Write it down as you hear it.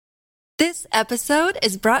This episode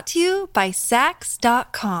is brought to you by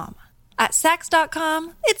Sax.com. At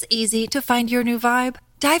Sax.com, it's easy to find your new vibe.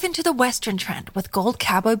 Dive into the Western trend with gold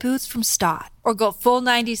cowboy boots from Stott, or go full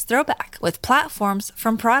 90s throwback with platforms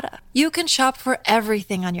from Prada. You can shop for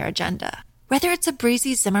everything on your agenda, whether it's a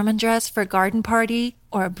breezy Zimmermann dress for a garden party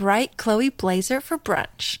or a bright Chloe blazer for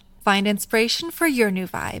brunch. Find inspiration for your new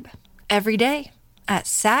vibe every day at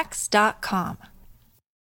Sax.com.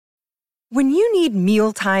 When you need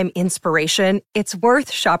mealtime inspiration, it's worth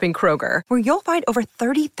shopping Kroger, where you'll find over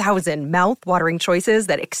 30,000 mouth-watering choices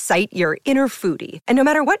that excite your inner foodie. And no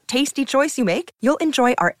matter what tasty choice you make, you'll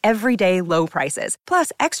enjoy our everyday low prices,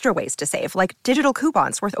 plus extra ways to save, like digital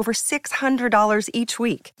coupons worth over $600 each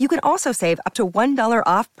week. You can also save up to $1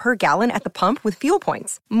 off per gallon at the pump with fuel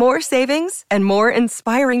points. More savings and more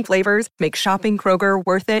inspiring flavors make shopping Kroger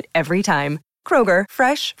worth it every time. Kroger,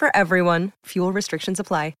 fresh for everyone. Fuel restrictions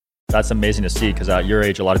apply. That's amazing to see, because at your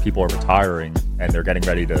age, a lot of people are retiring and they're getting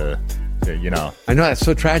ready to I know, that's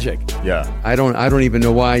so tragic. Yeah. I don't even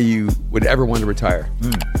know why you would ever want to retire.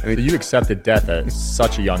 I mean, you accepted death at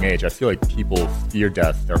such a young age. I feel like people fear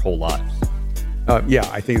death their whole lives. Yeah,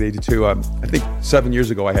 I think they do too. I think 7 years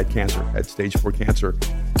ago I had cancer, had stage 4 cancer,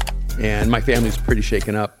 and my family's pretty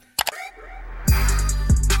shaken up.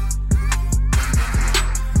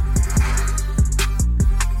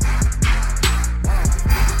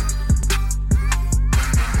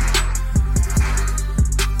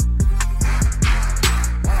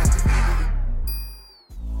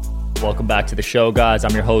 Welcome back to the show, guys.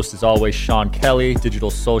 I'm your host, as always, Sean Kelly, Digital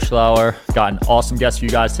Social Hour. Got an awesome guest for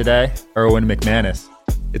you guys today, Erwin McManus.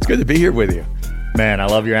 It's good to be here with you. Man, I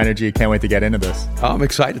love your energy. Can't wait to get into this. Oh, I'm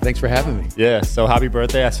excited. Thanks for having me. Yeah, so happy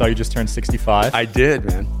birthday. I saw you just turned 65. I did,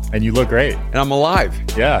 man. And you look great. And I'm alive.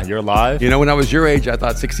 Yeah, you're alive. You know, when I was your age, I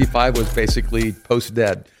thought 65 was basically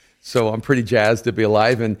post-dead. So I'm pretty jazzed to be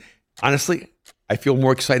alive. And honestly, I feel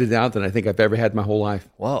more excited now than I think I've ever had my whole life.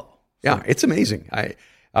 Whoa. Yeah, it's amazing.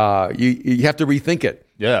 You have to rethink it.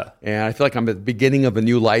 Yeah. And I feel like I'm at the beginning of a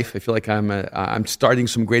new life. I feel like I'm starting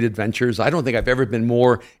some great adventures. I don't think I've ever been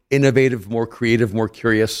more innovative, more creative, more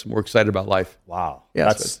curious, more excited about life. Wow.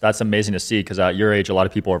 Yeah, that's amazing to see, because at your age, a lot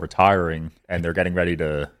of people are retiring and they're getting ready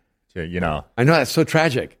to. I know, that's so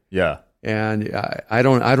tragic. Yeah. And I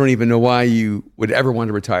don't even know why you would ever want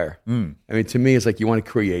to retire. I mean, to me, it's like you want to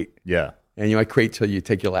create. Yeah. And you might create till you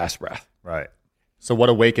take your last breath. Right. So what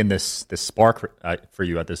awakened this spark for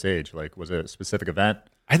you at this age? Like, was it a specific event?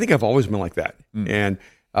 I think I've always been like that. And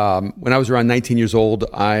when I was around 19 years old,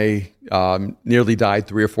 I nearly died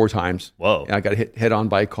 3 or 4 times. Whoa. And I got hit head on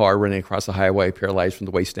by a car running across the highway, paralyzed from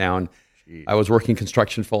the waist down. Jeez. I was working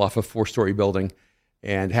construction, fell off a 4-story building,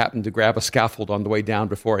 and happened to grab a scaffold on the way down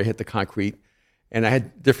before I hit the concrete. And I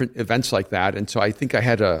had different events like that. And so I think I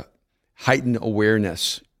had a heightened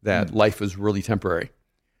awareness that life was really temporary.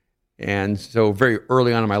 And so very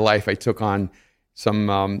early on in my life, I took on some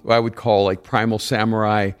what I would call like primal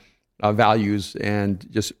samurai values, and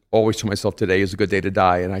just always told myself today is a good day to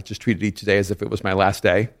die. And I just treated each day as if it was my last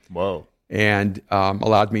day. Whoa. And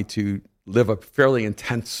allowed me to live a fairly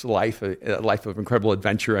intense life, a life of incredible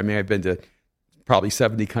adventure. I mean, I've been to probably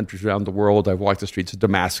 70 countries around the world. I've walked the streets of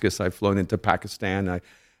Damascus. I've flown into Pakistan.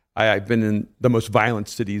 I've been in the most violent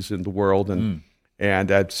cities in the world, and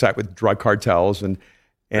I've sat with drug cartels and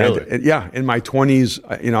really? Yeah, in my 20s,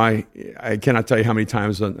 I cannot tell you how many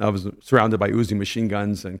times I was surrounded by Uzi machine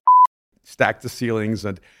guns and stacked the ceilings,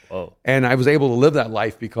 and I was able to live that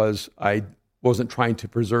life because I wasn't trying to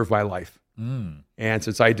preserve my life. And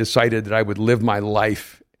since I decided that I would live my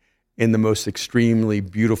life in the most extremely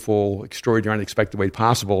beautiful, extraordinary, unexpected way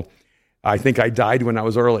possible, I think I died when I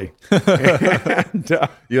was early. And,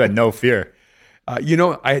 you had no fear.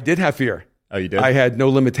 I did have fear. Oh, you did? I had no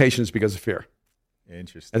limitations because of fear.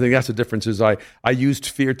 Interesting. I think that's the difference. Is I used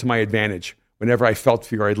fear to my advantage. Whenever I felt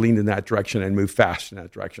fear, I leaned in that direction and moved fast in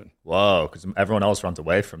that direction. Whoa, because everyone else runs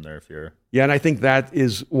away from their fear. Yeah, and I think that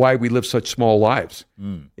is why we live such small lives.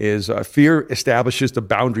 Is fear establishes the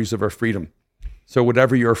boundaries of our freedom. So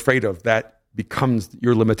whatever you're afraid of, that becomes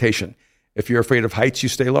your limitation. If you're afraid of heights, you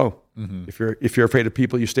stay low. If you're afraid of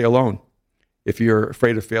people, you stay alone. If you're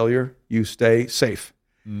afraid of failure, you stay safe.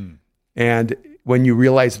 And when you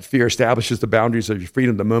realize that fear establishes the boundaries of your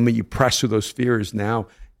freedom, the moment you press through those fears, now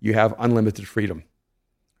you have unlimited freedom.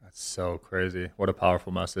 That's so crazy. What a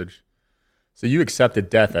powerful message. So you accepted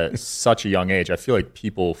death at such a young age. I feel like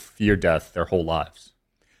people fear death their whole lives.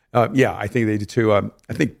 Yeah, I think they do too. I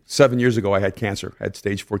think 7 years ago I had cancer, had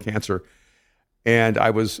stage 4 cancer. And I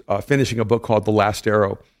was finishing a book called The Last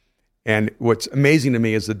Arrow. And what's amazing to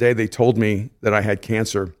me is the day they told me that I had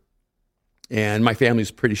cancer, and my family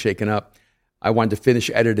was pretty shaken up, I wanted to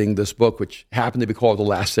finish editing this book, which happened to be called The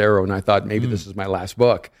Last Arrow, and I thought maybe this is my last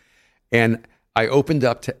book. And I opened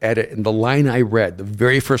up to edit, and the line I read, the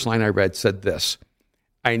very first line I read said this: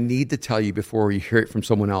 I need to tell you before you hear it from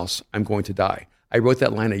someone else, I'm going to die. I wrote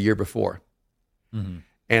that line a year before.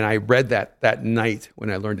 And I read that night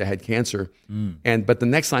when I learned I had cancer. But the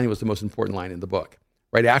next line was the most important line in the book.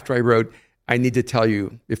 Right after I wrote, I need to tell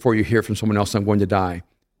you before you hear from someone else, I'm going to die,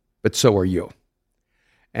 but so are you.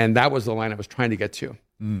 And that was the line I was trying to get to,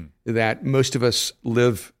 that most of us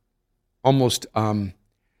live almost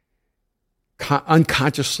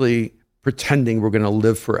unconsciously pretending we're going to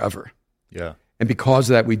live forever. Yeah. And because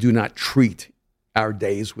of that, we do not treat our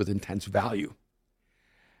days with intense value.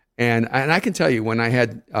 And I can tell you, when I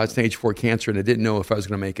had stage 4 cancer and I didn't know if I was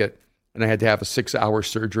going to make it, and I had to have a 6-hour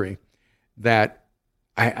surgery, that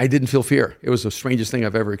I didn't feel fear. It was the strangest thing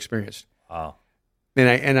I've ever experienced. Wow.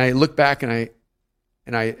 And I look back and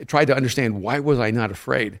I tried to understand, why was I not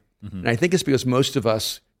afraid? And I think it's because most of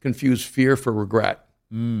us confuse fear for regret.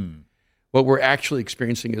 What we're actually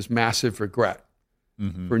experiencing is massive regret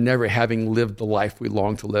for never having lived the life we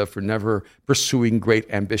long to live, for never pursuing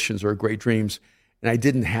great ambitions or great dreams. And I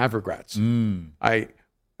didn't have regrets. I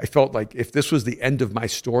felt like if this was the end of my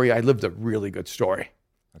story, I lived a really good story.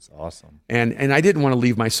 That's awesome. And I didn't want to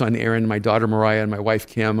leave my son Aaron, my daughter Mariah, and my wife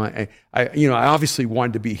Kim. I obviously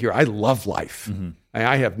wanted to be here. I love life.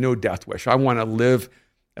 I have no death wish. I want to live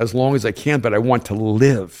as long as I can, but I want to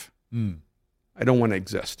live. I don't want to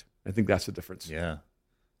exist. I think that's the difference. Yeah.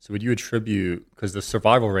 So would you attribute, because the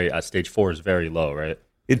survival rate at stage 4 is very low, right?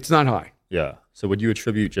 It's not high. Yeah. So would you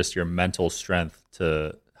attribute just your mental strength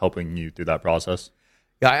to helping you through that process?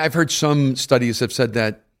 Yeah, I've heard some studies have said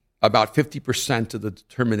that about 50% of the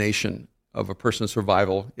determination of a person's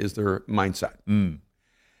survival is their mindset.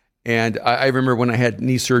 And I remember when I had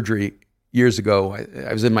knee surgery years ago,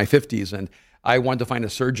 I was in my 50s, and I wanted to find a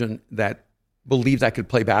surgeon that believed I could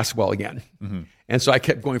play basketball again. And so I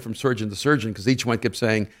kept going from surgeon to surgeon, because each one kept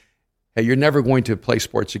saying, hey, you're never going to play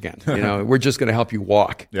sports again. We're just going to help you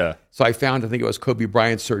walk. Yeah. So I found, I think it was Kobe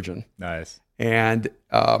Bryant's surgeon. Nice. And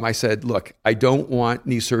I said, look, I don't want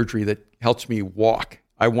knee surgery that helps me walk.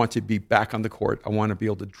 I want to be back on the court. I want to be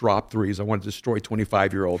able to drop threes. I want to destroy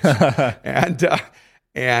 25-year-olds.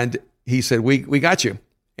 and he said, we got you.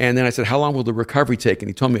 And then I said, how long will the recovery take? And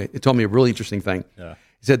he told me a really interesting thing. Yeah.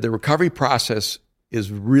 He said, the recovery process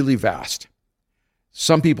is really vast.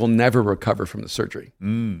 Some people never recover from the surgery.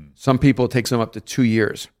 Some people, it takes them up to 2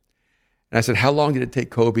 years. And I said, how long did it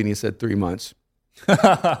take Kobe? And he said, 3 months.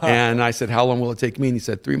 And I said, how long will it take me? And he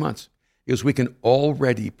said, 3 months. Because we can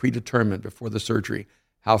already predetermine before the surgery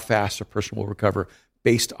how fast a person will recover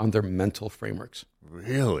based on their mental frameworks.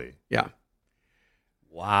 Really? Yeah.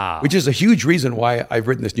 Wow. Which is a huge reason why I've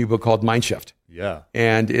written this new book called Mind Shift. Yeah.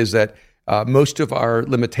 And is that most of our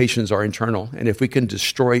limitations are internal. And if we can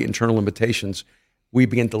destroy internal limitations, we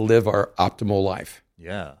begin to live our optimal life.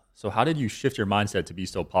 Yeah. So how did you shift your mindset to be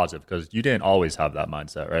so positive? Because you didn't always have that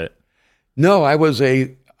mindset, right? No, I was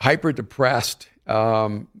a hyper-depressed,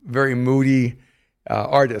 very moody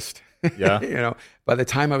artist. Yeah. By the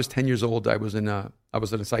time I was 10 years old, I was in a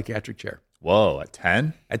psychiatric chair. Whoa, at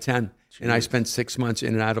 10? At 10. Jeez. And I spent 6 months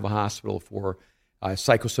in and out of a hospital for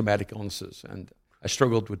psychosomatic illnesses. And I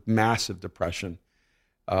struggled with massive depression.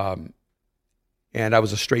 And I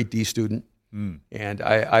was a straight D student. And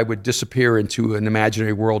I would disappear into an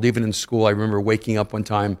imaginary world. Even in school, I remember waking up one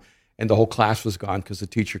time and the whole class was gone because the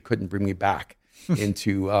teacher couldn't bring me back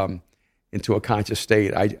into a conscious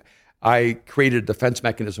state. I created a defense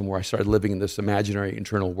mechanism where I started living in this imaginary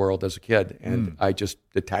internal world as a kid, and I just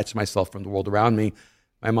detached myself from the world around me.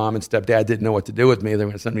 My mom and stepdad didn't know what to do with me. They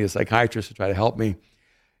were going to send me to a psychiatrist to try to help me.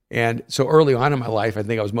 And so early on in my life, I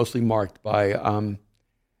think I was mostly marked by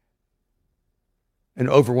an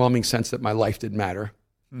overwhelming sense that my life didn't matter,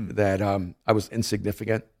 that I was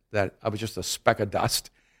insignificant, that I was just a speck of dust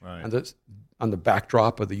on the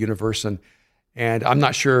backdrop of the universe. And I'm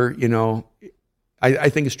not sure, I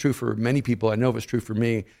think it's true for many people. I know it was true for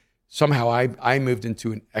me. Somehow I moved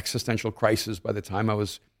into an existential crisis by the time I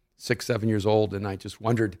was 6, 7 years old, and I just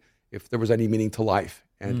wondered if there was any meaning to life.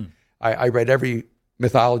 And I read every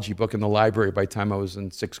mythology book in the library by the time I was in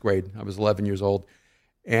 6th grade. I was 11 years old.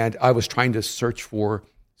 And I was trying to search for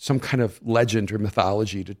some kind of legend or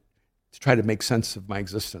mythology to try to make sense of my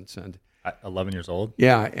existence. And at 11 years old?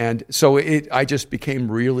 Yeah. And so I just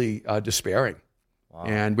became really despairing. Wow.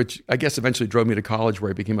 And which I guess eventually drove me to college,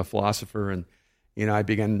 where I became a philosopher. And, I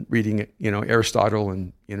began reading, Aristotle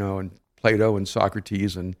and Plato and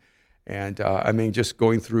Socrates. And just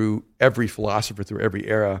going through every philosopher through every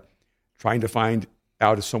era, trying to find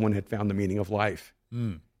out if someone had found the meaning of life.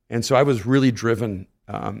 And so I was really driven.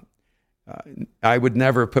 I would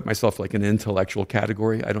never put myself like in an intellectual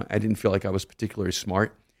category. I didn't feel like I was particularly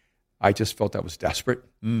smart. I just felt I was desperate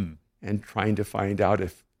and trying to find out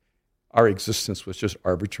if our existence was just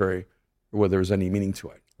arbitrary or whether there was any meaning to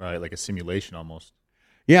it. Right, like a simulation almost.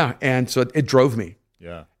 Yeah, and so it drove me.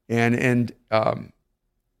 Yeah. And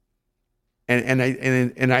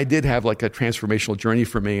I did have like a transformational journey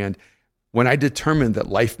for me. And when I determined that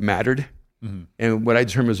life mattered, and what I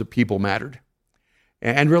determined was that people mattered,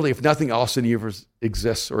 and really, if nothing else in the universe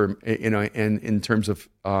exists, or in terms of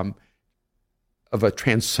a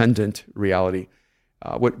transcendent reality,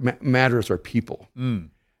 what matters are people. And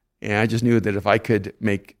I just knew that if I could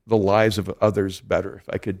make the lives of others better,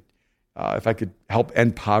 if I could help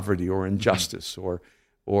end poverty or injustice,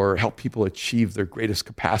 or help people achieve their greatest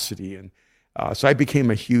capacity, and so I became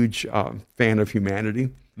a huge fan of humanity,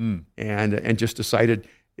 and just decided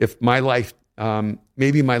if my life,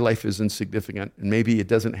 maybe my life is insignificant, and maybe it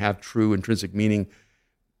doesn't have true intrinsic meaning,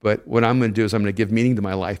 but what I'm going to do is I'm going to give meaning to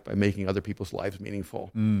my life by making other people's lives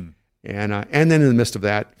meaningful. And then in the midst of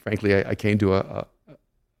that, frankly, I came to a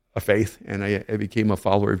faith, and I became a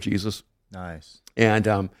follower of Jesus. Nice.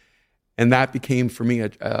 And that became for me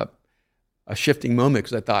a shifting moment,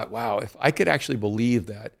 because I thought, wow, if I could actually believe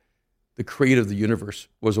that the creator of the universe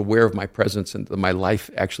was aware of my presence and that my life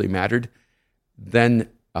actually mattered, then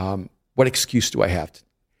what excuse do I have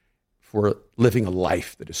for living a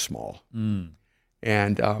life that is small?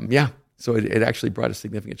 And so it actually brought a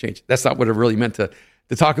significant change. That's not what it really meant to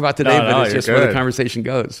talk about today, but it's just where the conversation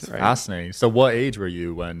goes. Right? Fascinating. So what age were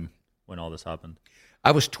you when all this happened?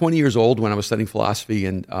 I was 20 years old when I was studying philosophy,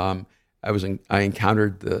 and I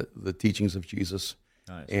encountered the teachings of Jesus.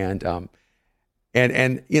 Nice.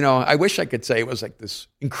 And I wish I could say it was like this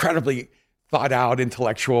incredibly thought out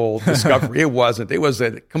intellectual discovery. It wasn't. It was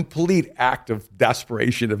a complete act of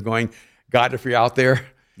desperation of going, God, if you're out there,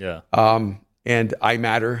 and I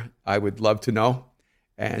matter, I would love to know.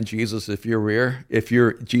 And Jesus, if you're real,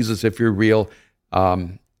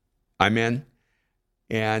 I'm in.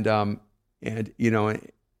 And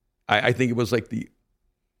I think it was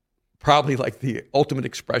probably the ultimate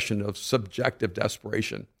expression of subjective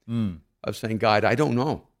desperation, of saying, God, I don't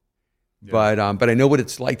know, but I know what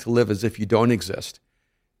it's like to live as if you don't exist.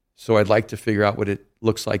 So I'd like to figure out what it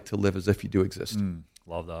looks like to live as if you do exist.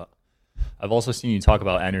 Love that. I've also seen you talk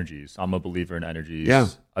about energies. I'm a believer in energies. Yeah.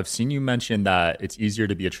 I've seen you mention that it's easier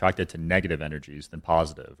to be attracted to negative energies than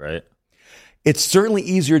positive, right? It's certainly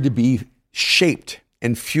easier to be shaped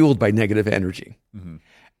and fueled by negative energy.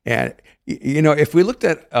 And, if we looked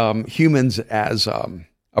at humans as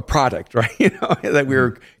a product, right, that we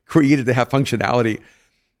were created to have functionality,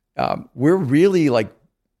 we're really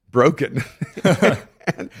broken.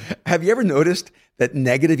 And have you ever noticed that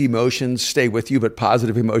negative emotions stay with you, but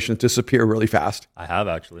positive emotions disappear really fast? I have,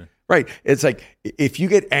 actually. Right. It's like if you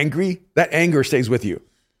get angry, that anger stays with you.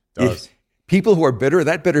 It does. People who are bitter,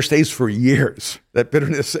 that bitter stays for years. That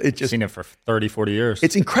bitterness, I've seen it for 30, 40 years.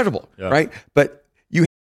 It's incredible, right? But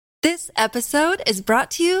This episode is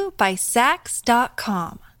brought to you by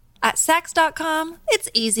Sax.com. At Sax.com, it's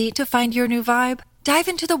easy to find your new vibe. Dive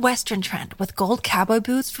into the Western trend with gold cowboy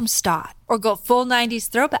boots from Stott, or go full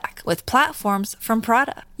 90s throwback with platforms from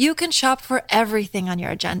Prada. You can shop for everything on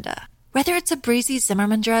your agenda, whether it's a breezy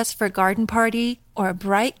Zimmermann dress for a garden party or a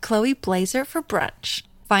bright Chloe blazer for brunch.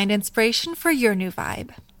 Find inspiration for your new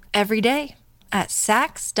vibe every day at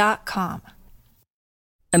Sax.com.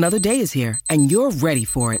 Another day is here, and you're ready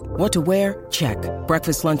for it. What to wear? Check.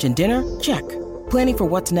 Breakfast, lunch, and dinner? Check. Planning for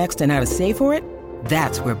what's next and how to save for it?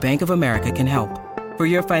 That's where Bank of America can help. For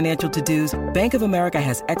your financial to-dos, Bank of America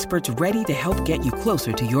has experts ready to help get you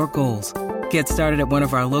closer to your goals. Get started at one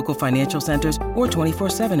of our local financial centers or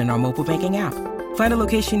 24/7 in our mobile banking app. Find a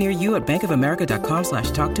location near you at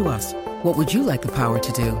bankofamerica.com/talktous. What would you like the power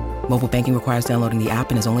to do? Mobile banking requires downloading the app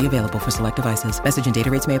and is only available for select devices. Message and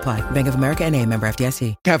data rates may apply. Bank of America N.A., member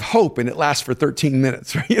FDIC. Have hope, and it lasts for 13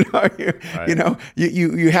 minutes. Right?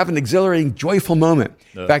 You have an exhilarating, joyful moment.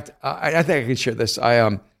 In fact, I think I can share this.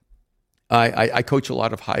 I coach a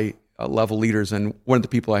lot of high level leaders, and one of the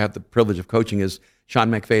people I have the privilege of coaching is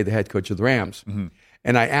Sean McVay, the head coach of the Rams.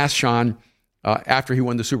 And I asked Sean, after he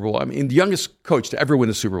won the Super Bowl, I mean, the youngest coach to ever win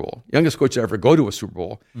a Super Bowl, youngest coach to ever go to a Super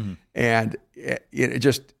Bowl, and it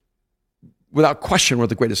just, without question, one of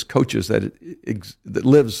the greatest coaches that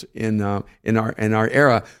lives in our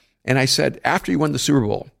era. And I said, after you won the Super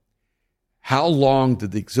Bowl, how long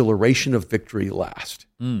did the exhilaration of victory last?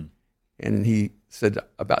 And he said,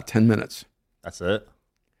 about 10 minutes. That's it?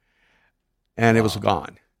 And it was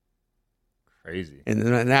gone. Crazy. And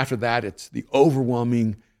then after that, it's the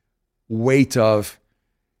overwhelming weight of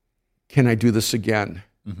can I do this again?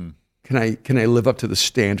 Can I live up to the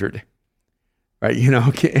standard? Right?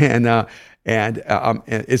 And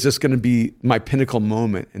is this going to be my pinnacle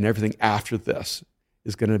moment, and everything after this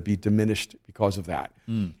is going to be diminished because of that?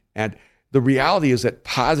 And the reality is that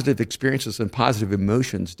positive experiences and positive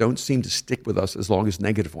emotions don't seem to stick with us as long as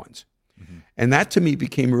negative ones. And that to me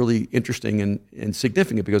became really interesting and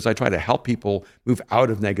significant, because I try to help people move out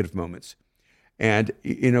of negative moments. And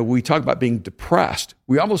we talk about being depressed.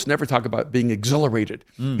 We almost never talk about being exhilarated,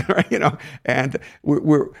 right? And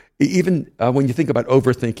we're even when you think about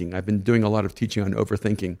overthinking. I've been doing a lot of teaching on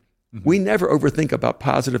overthinking. We never overthink about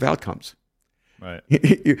positive outcomes. Right.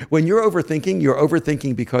 When you're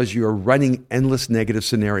overthinking because you're running endless negative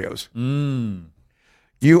scenarios.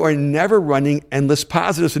 You are never running endless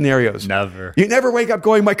positive scenarios. Never. You never wake up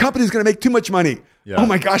going, my company's going to make too much money. Yeah. Oh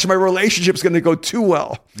my gosh, my relationship's going to go too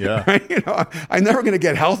well. Yeah. Right? I'm never going to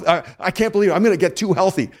get health. I can't believe I'm going to get too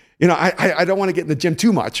healthy. I don't want to get in the gym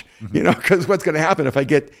too much, because what's going to happen if I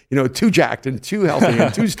get, too jacked and too healthy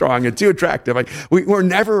and too strong and too attractive? We're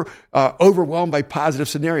never overwhelmed by positive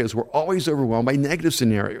scenarios. We're always overwhelmed by negative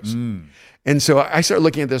scenarios. And so I started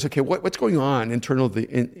looking at this. Okay, what's going on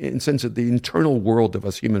in sense of the internal world of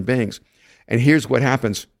us human beings? And here's what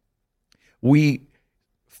happens: we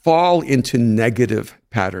fall into negative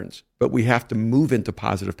patterns, but we have to move into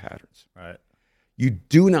positive patterns. Right. You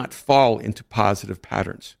do not fall into positive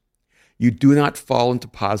patterns. You do not fall into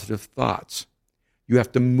positive thoughts. You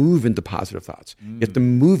have to move into positive thoughts. You have to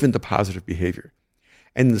move into positive behavior.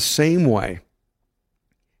 And the same way.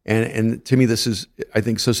 And to me, this is, I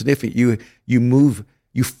think, so significant.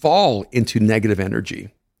 You fall into negative energy.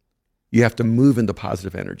 You have to move into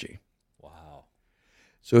positive energy. Wow.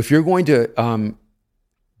 So if you're going to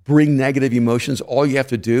bring negative emotions, all you have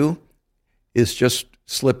to do is just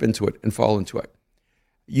slip into it and fall into it.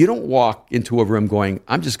 You don't walk into a room going,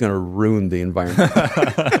 I'm just going to ruin the environment.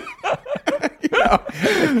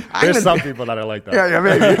 There's some people that are like that. Yeah,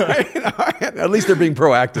 maybe. At least they're being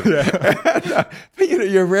proactive. Yeah. But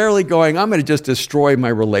you're rarely going, I'm going to just destroy my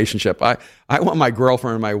relationship. I want my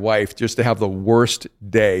girlfriend or my wife just to have the worst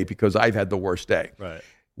day because I've had the worst day. Right.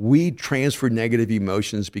 We transfer negative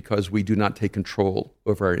emotions because we do not take control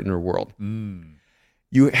over our inner world.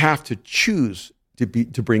 You have to choose to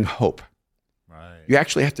bring hope. Right. You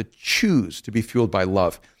actually have to choose to be fueled by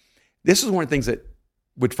love. This is one of the things that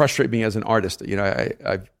would frustrate me as an artist.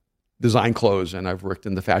 I've designed clothes and I've worked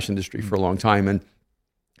in the fashion industry for a long time. And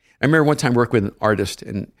I remember one time working with an artist,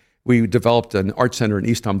 and we developed an art center in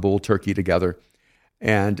Istanbul, Turkey together.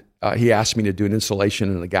 And he asked me to do an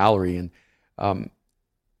installation in a gallery. And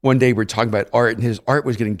one day we were talking about art, and his art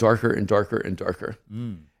was getting darker and darker and darker.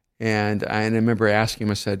 And I remember asking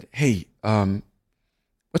him, I said, hey,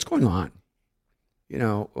 what's going on?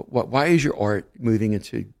 Why is your art moving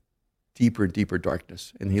into deeper and deeper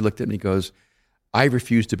darkness? And he looked at me and goes, I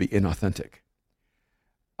refuse to be inauthentic.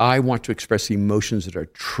 I want to express emotions that are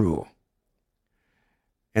true.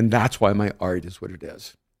 And that's why my art is what it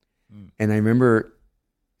is. And I remember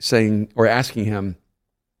saying or asking him,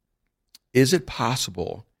 is it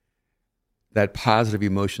possible that positive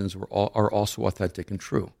emotions are also authentic and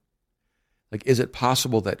true? Like, is it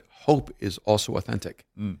possible that hope is also authentic?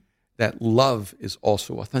 That love is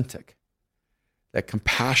also authentic? That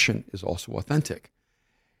compassion is also authentic?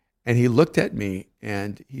 And he looked at me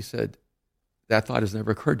and he said, that thought has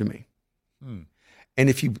never occurred to me. And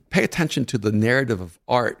if you pay attention to the narrative of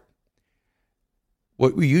art,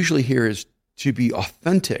 what we usually hear is to be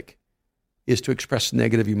authentic is to express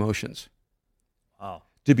negative emotions. Wow.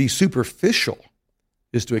 To be superficial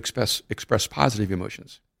is to express positive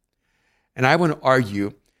emotions. And I want to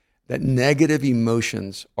argue that negative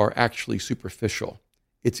emotions are actually superficial.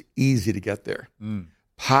 It's easy to get there.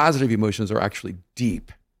 Positive emotions are actually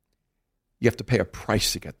deep. You have to pay a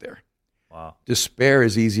price to get there. Wow. Despair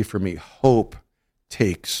is easy for me. Hope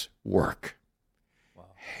takes work. Wow.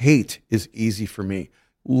 Hate is easy for me.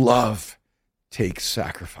 Love takes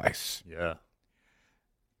sacrifice. Yeah.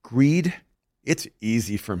 Greed, it's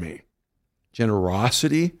easy for me.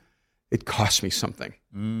 Generosity, it costs me something.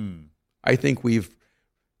 I think we've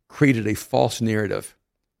created a false narrative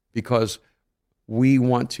because we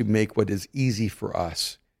want to make what is easy for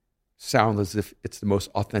us sound as if it's the most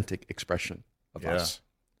authentic expression of us.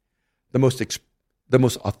 The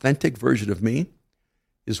most authentic version of me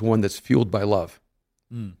is one that's fueled by love,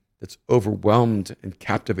 that's overwhelmed and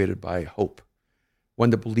captivated by hope, one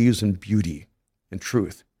that believes in beauty and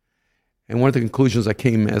truth. And one of the conclusions I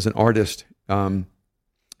came as an artist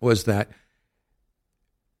was that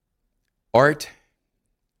art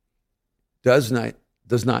does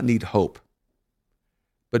not need hope,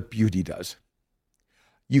 but beauty does.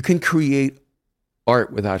 You can create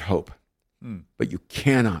art without hope, but you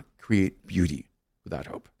cannot create beauty without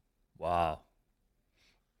hope. Wow.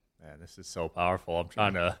 Man, this is so powerful. I'm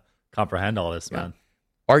trying to comprehend all this, man.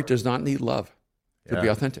 Art does not need love to be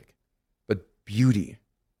Yeah. authentic, but beauty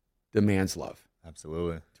demands love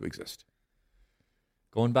Absolutely. to exist.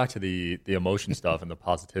 Going back to the emotion stuff and the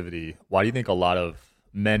positivity, why do you think a lot of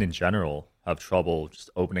men in general have trouble just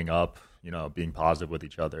opening up, being positive with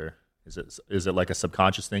each other? Is it like a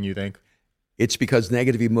subconscious thing, you think? It's because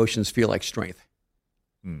negative emotions feel like strength.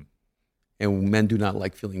 And men do not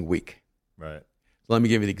like feeling weak. Right. So let me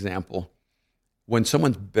give you an example. When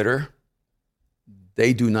someone's bitter,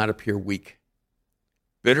 they do not appear weak.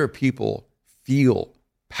 Bitter people feel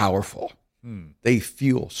powerful. They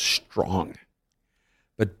feel strong.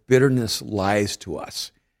 But bitterness lies to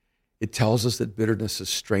us. It tells us that bitterness is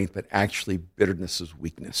strength, but actually bitterness is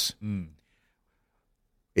weakness.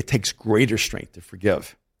 It takes greater strength to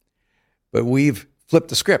forgive. But we've flipped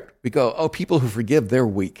the script. We go, oh, people who forgive, they're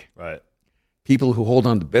weak. Right. People who hold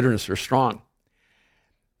on to bitterness are strong.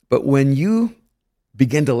 But when you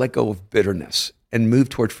begin to let go of bitterness and move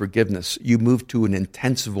toward forgiveness, you move to an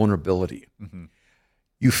intense vulnerability.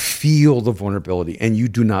 You feel the vulnerability and you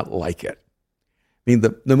do not like it. I mean,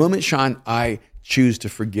 the moment, Sean, I choose to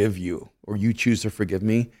forgive you or you choose to forgive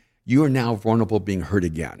me, you are now vulnerable, being hurt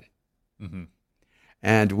again.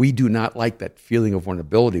 And we do not like that feeling of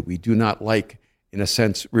vulnerability. We do not like, in a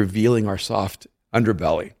sense, revealing our soft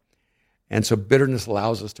underbelly. And so bitterness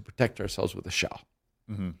allows us to protect ourselves with a shell.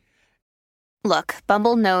 Look,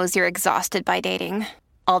 Bumble knows you're exhausted by dating.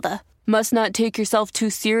 All the must not take yourself too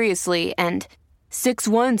seriously and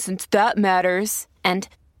 6'1" since that matters. And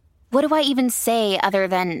what do I even say other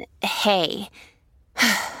than, hey?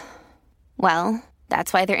 Well,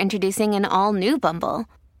 that's why they're introducing an all-new Bumble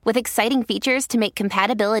with exciting features to make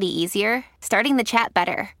compatibility easier, starting the chat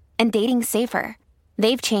better, and dating safer.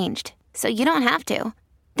 They've changed, so you don't have to.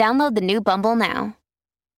 Download the new Bumble now.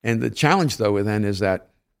 And the challenge, though, then is that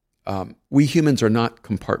we humans are not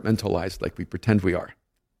compartmentalized like we pretend we are.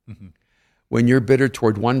 When you're bitter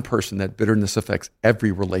toward one person, that bitterness affects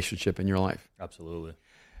every relationship in your life. Absolutely.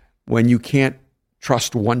 When you can't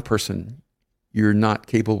trust one person, you're not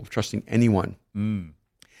capable of trusting anyone. And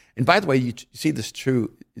by the way, you see this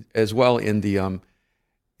true as well in the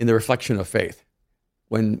reflection of faith.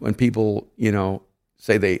 When people,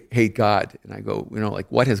 say they hate God, and I go,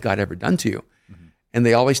 like, what has God ever done to you? And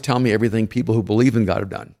they always tell me everything people who believe in God have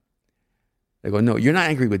done. They go, no, you're not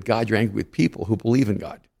angry with God, you're angry with people who believe in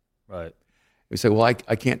God. Right. We say, well,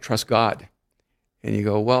 I can't trust God. And you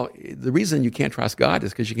go, well, the reason you can't trust God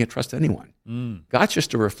is because you can't trust anyone. God's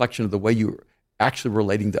just a reflection of the way you're actually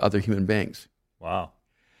relating to other human beings. Wow.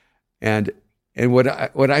 And what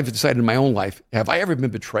I've decided in my own life, have I ever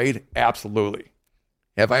been betrayed? Absolutely.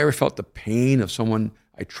 Have I ever felt the pain of someone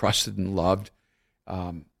I trusted and loved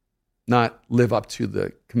not live up to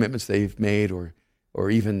the commitments they've made or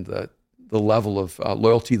even the level of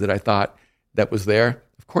loyalty that I thought that was there?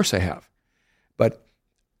 Of course I have. But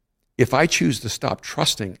if I choose to stop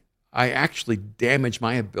trusting, I actually damage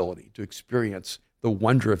my ability to experience the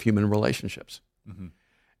wonder of human relationships.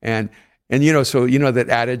 And so that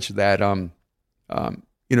adage that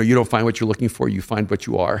you don't find what you're looking for, you find what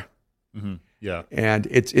you are. Yeah. And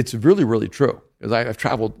it's really, really true. Because I've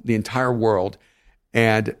traveled the entire world,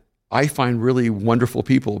 and I find really wonderful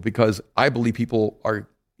people because I believe people are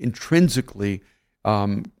intrinsically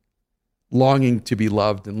longing to be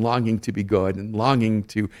loved and longing to be good and longing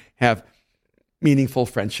to have meaningful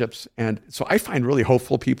friendships. And so I find really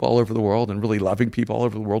hopeful people all over the world and really loving people all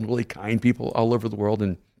over the world and really kind people all over the world.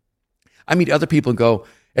 And I meet other people and go,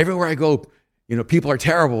 everywhere I go, people are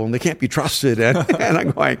terrible and they can't be trusted. And, and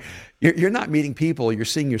I'm going, you're not meeting people, you're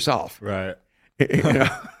seeing yourself. Right.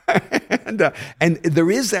 And there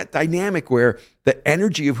is that dynamic where the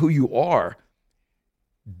energy of who you are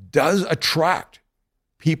does attract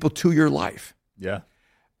people to your life. Yeah.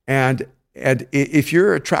 And if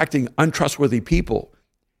you're attracting untrustworthy people,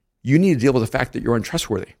 you need to deal with the fact that you're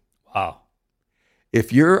untrustworthy. Wow.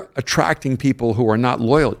 If you're attracting people who are not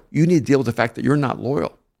loyal, you need to deal with the fact that you're not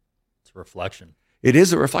loyal. It's a reflection. It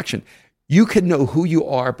is a reflection. You can know who you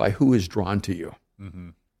are by who is drawn to you.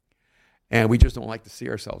 And we just don't like to see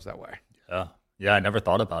ourselves that way. Yeah. Yeah, I never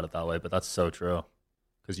thought about it that way, but that's so true.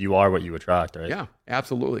 Because you are what you attract, right? Yeah,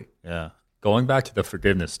 absolutely. Yeah. Going back to the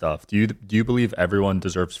forgiveness stuff, do you believe everyone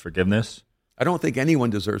deserves forgiveness? I don't think anyone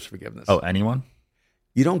deserves forgiveness. Oh, anyone?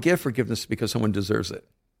 You don't give forgiveness because someone deserves it.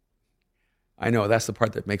 I know, that's the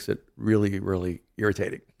part that makes it really, really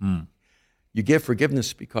irritating. You give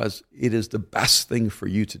forgiveness because it is the best thing for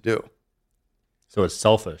you to do. So it's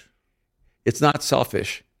selfish. It's not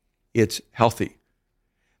selfish. It's healthy.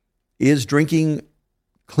 Is drinking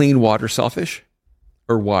clean water selfish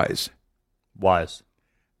or wise? Wise.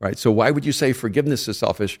 Right. So why would you say forgiveness is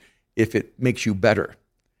selfish if it makes you better?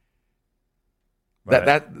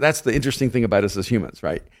 Right. That's the interesting thing about us as humans,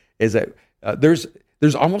 right? Is that there's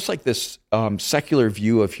almost like this secular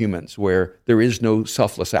view of humans where there is no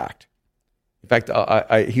selfless act. In fact,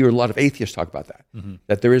 I hear a lot of atheists talk about that,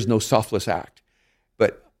 that there is no selfless act.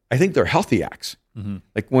 But I think they're healthy acts.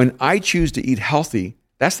 Like when I choose to eat healthy,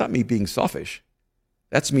 that's not me being selfish.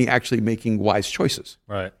 That's me actually making wise choices.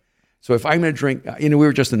 Right. So if I'm going to drink, we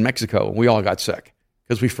were just in Mexico and we all got sick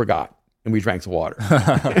because we forgot and we drank the water.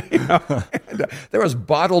 And, there was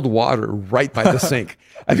bottled water right by the sink.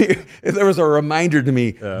 I mean, there was a reminder to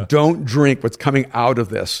me, don't drink what's coming out of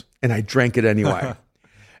this. And I drank it anyway.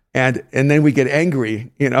 And then we get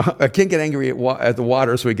angry, I can't get angry at the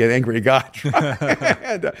water, so we get angry at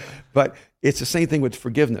God. But it's the same thing with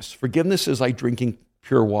forgiveness. Forgiveness is like drinking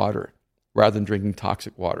pure water rather than drinking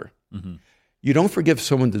toxic water. You don't forgive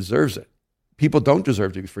someone who deserves it. People don't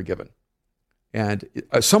deserve to be forgiven. And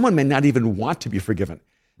someone may not even want to be forgiven.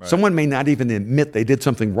 Right. Someone may not even admit they did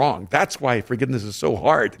something wrong. That's why forgiveness is so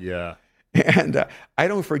hard. Yeah. And I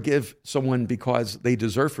don't forgive someone because they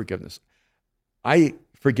deserve forgiveness. I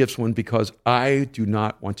forgive someone because I do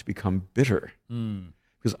not want to become bitter.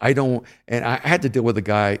 Because I don't, and I had to deal with a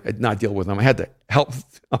guy, not deal with him, I had to help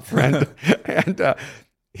a friend. And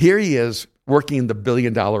here he is working in the $1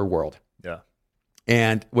 billion world. Yeah.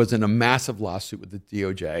 And was in a massive lawsuit with the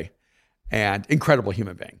DOJ, and incredible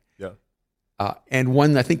human being. Yeah. And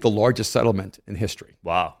won, I think, the largest settlement in history.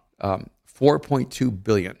 Wow. $4.2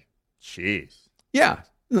 billion. Jeez. Yeah,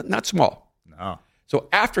 not small. No. So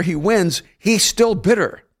after he wins, he's still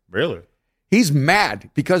bitter. Really? He's mad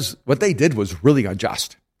because what they did was really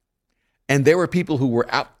unjust. And there were people who were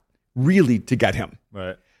out really to get him.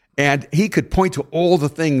 Right. And he could point to all the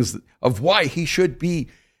things of why he should be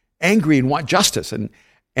angry and want justice. And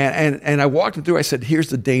I walked him through, I said, here's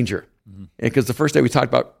the danger. Because the first day we talked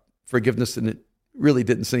about forgiveness and it really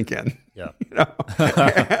didn't sink in. Yeah.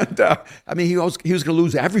 And he was going to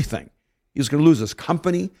lose everything. He was going to lose his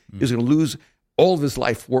company. He was going to lose all of his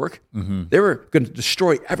life work. They were going to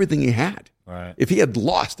destroy everything he had. Right. If he had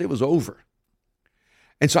lost, it was over.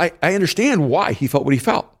 And so I understand why he felt what he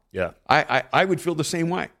felt. Yeah. I would feel the same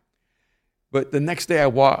way. But the next day I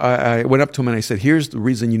went up to him and I said, here's the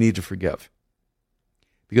reason you need to forgive.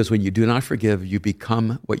 Because when you do not forgive, you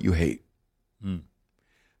become what you hate.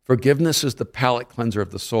 Forgiveness is the palate cleanser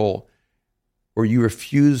of the soul, or you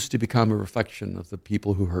refuse to become a reflection of the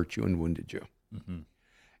people who hurt you and wounded you.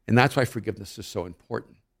 And that's why forgiveness is so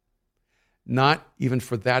important. Not even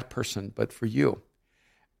for that person, but for you.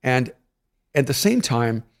 And at the same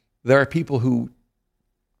time, there are people who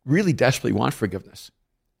really desperately want forgiveness,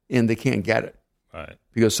 and they can't get it. Right.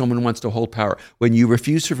 Because someone wants to hold power. When you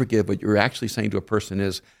refuse to forgive, what you're actually saying to a person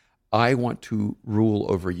is, I want to rule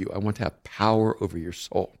over you. I want to have power over your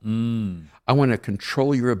soul. I want to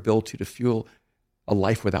control your ability to feel a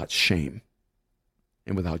life without shame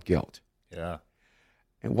and without guilt. Yeah.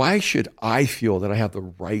 And why should I feel that I have the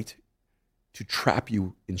right to trap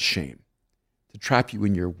you in shame, to trap you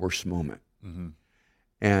in your worst moment?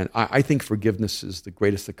 And I think forgiveness is the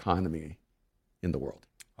greatest economy in the world.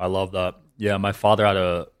 I love that. Yeah, my father had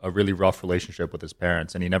a really rough relationship with his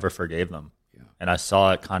parents, and he never forgave them. Yeah. And I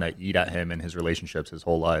saw it kind of eat at him in his relationships his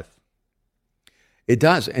whole life. It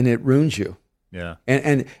does, and it ruins you. Yeah.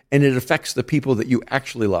 And it affects the people that you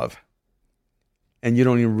actually love. And you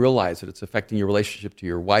don't even realize that it's affecting your relationship to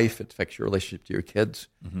your wife. It affects your relationship to your kids.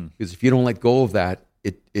 Because if you don't let go of that,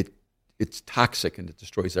 it's toxic and it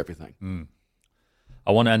destroys everything.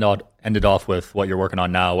 I want to end it off with what you're working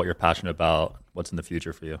on now, what you're passionate about, what's in the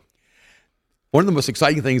future for you. One of the most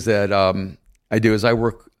exciting things that I do is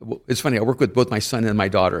it's funny, I work with both my son and my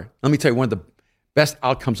daughter. Let me tell you, one of the best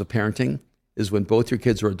outcomes of parenting is when both your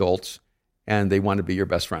kids are adults and they want to be your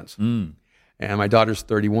best friends. And my daughter's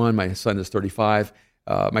 31, my son is 35.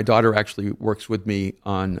 My daughter actually works with me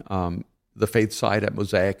on the faith side at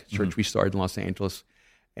Mosaic Church we started in Los Angeles.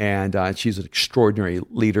 And she's an extraordinary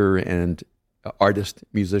leader and artist,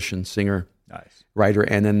 musician, singer, writer.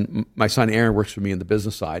 And then my son Aaron works with me in the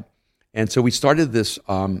business side. And so we started this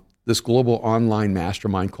global online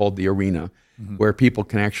mastermind called The Arena, where people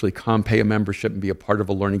can actually come, pay a membership, and be a part of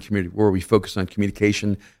a learning community where we focus on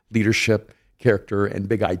communication, leadership, character, and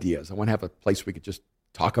big ideas. I want to have a place we could just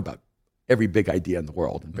talk about every big idea in the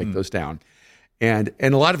world and break those down. And a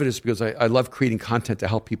lot of it is because I love creating content to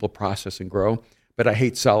help people process and grow, but I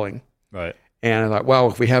hate selling. Right. And I thought, wow,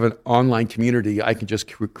 if we have an online community, I can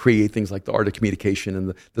just create things like the art of communication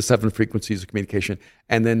and the 7 frequencies of communication.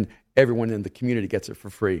 And then everyone in the community gets it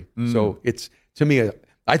for free. So it's, to me,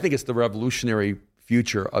 I think it's the revolutionary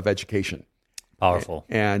future of education. Powerful.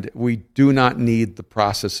 And we do not need the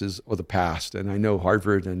processes of the past. And I know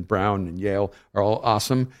Harvard and Brown and Yale are all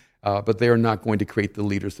awesome, but they are not going to create the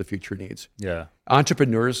leaders the future needs. Yeah.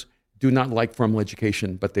 Entrepreneurs do not like formal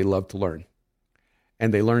education, but they love to learn.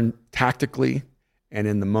 And they learn tactically and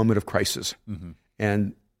in the moment of crisis.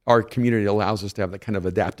 And our community allows us to have that kind of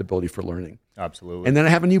adaptability for learning. Absolutely. And then I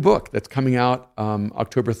have a new book that's coming out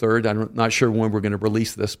October 3rd. I'm not sure when we're going to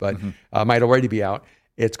release this, but might already be out.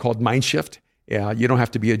 It's called Mind Shift. You don't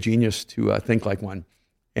have to be a genius to think like one.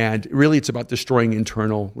 And really, it's about destroying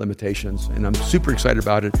internal limitations. And I'm super excited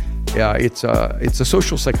about it. It's a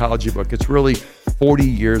social psychology book. It's really 40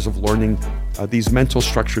 years of learning these mental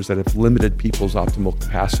structures that have limited people's optimal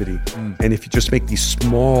capacity. And if you just make these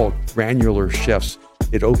small, granular shifts,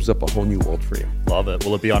 it opens up a whole new world for you. Love it.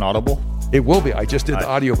 Will it be on Audible? It will be. I just did the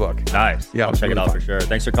audiobook. Nice. Yeah, I'll check really it out fun. for sure.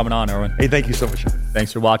 Thanks for coming on, Erwin. Hey, thank you so much.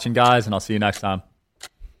 Thanks for watching, guys, and I'll see you next time.